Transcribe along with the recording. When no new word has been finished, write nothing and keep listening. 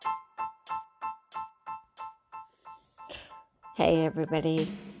Hey everybody,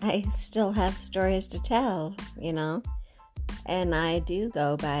 I still have stories to tell, and I do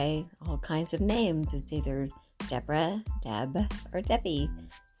go by all kinds of names. It's either Deborah, Deb, or Debbie.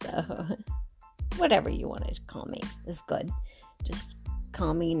 So, whatever you want to call me is good. Just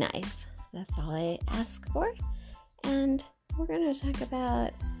call me nice. That's all I ask for. And we're going to talk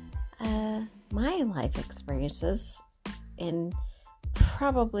about my life experiences in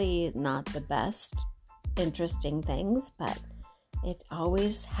probably not the best interesting things, but it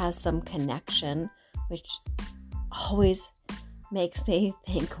always has some connection, which always makes me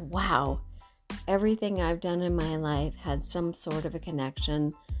think, wow, everything I've done in my life had some sort of a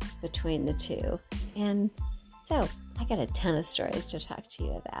connection between the two. And so I got a ton of stories to talk to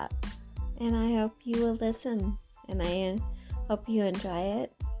you about, and I hope you will listen, and I hope you enjoy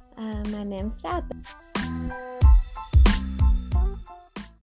it. My name's Deb.